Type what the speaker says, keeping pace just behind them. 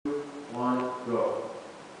1, go.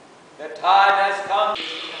 The time has come.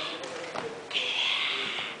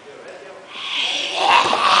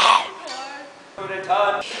 To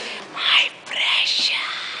return. My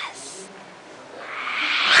precious.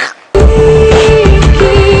 Into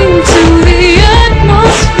the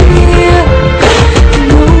atmosphere.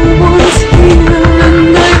 No one's here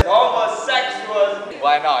and Almost sex was.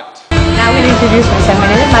 Why not? Now I'm going to introduce myself. My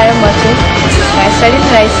name is Myra Merchant. I study in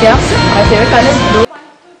Malaysia. My favorite color is blue.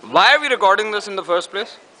 Why are we recording this in the first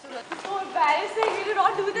place? So embarrassing. We do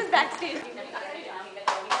not do this backstage.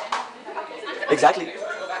 Exactly.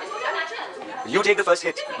 You take the first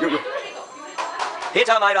hit. You. Hit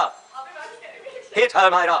her, Myra. Hit her,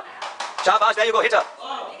 Myra. Shabash, there you go, hit her.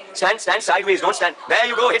 Stand sideways, don't stand. There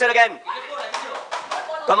you go, hit her again.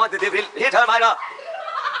 Come on, hit her, Myra.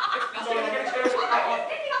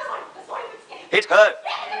 Hit her.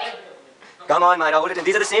 Come on, Myra, hold it in.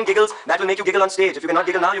 These are the same giggles that will make you giggle on stage. If you cannot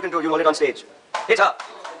giggle now, you hold it on stage. Hit her.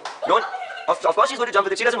 Don't. Of course she's going to jump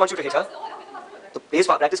with it. She doesn't want you to hit her. So pace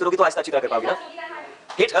practice करोगी तो ऐसा अच्छी तरह कर पाओगी ना.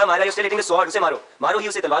 Hit her, Myra. You're still hitting the sword. उसे मारो. मारो ही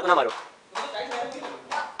उसे तलवार को ना मारो.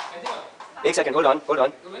 एक second. Hold on.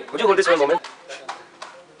 Would you hold this for a moment?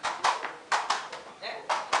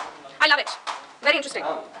 I love it. Very interesting.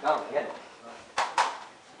 Down again.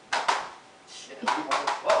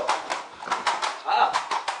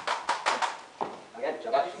 Again.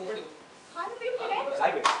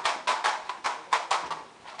 Sideways.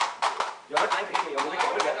 You're not trying to hit me. You're moving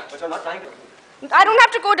forward, but you're not trying to. I don't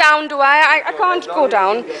have to go down, do I? I can't go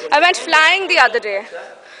down. I went flying the other day.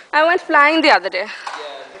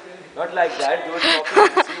 Not like that. Do it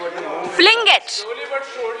properly. See what you move. Fling it. Slowly but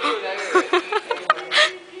surely.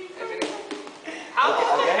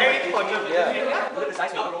 Again, look at the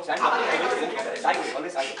sides. Stand up. Sideways.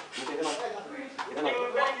 Always sideways. You take them on. Okay,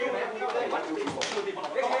 1, 2, 3, 4. 1,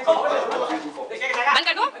 2, 3, 4. बंद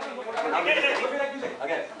कर दो.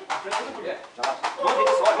 Again. Don't hit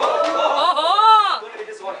the sword. ओहो. Don't hit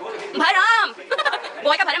the sword. भरम.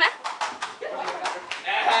 Boy का भरम है.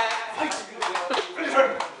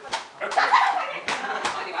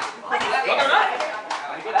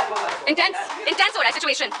 Intense हो रहा है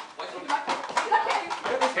situation.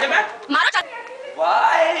 मारो चल.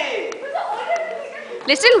 Why?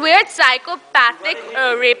 Listen, weird psychopathic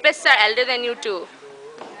rapists are elder than you too.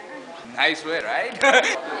 Nice way, right?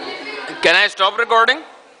 Can I stop recording?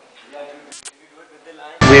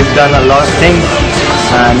 We've done a lot of things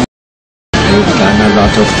and we've done a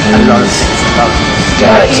lot of stuff.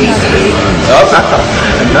 Dirty.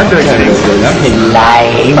 I'm not doing things.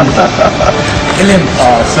 Lying. Kill him.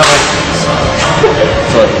 Sorry.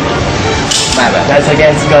 My bad. That's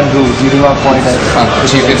against gun rules. You do not point at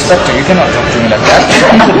Chief Inspector. You cannot talk to me like that.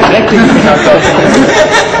 He's a director. You cannot talk to me.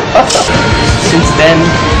 Since then,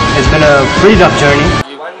 it's been a pretty tough journey.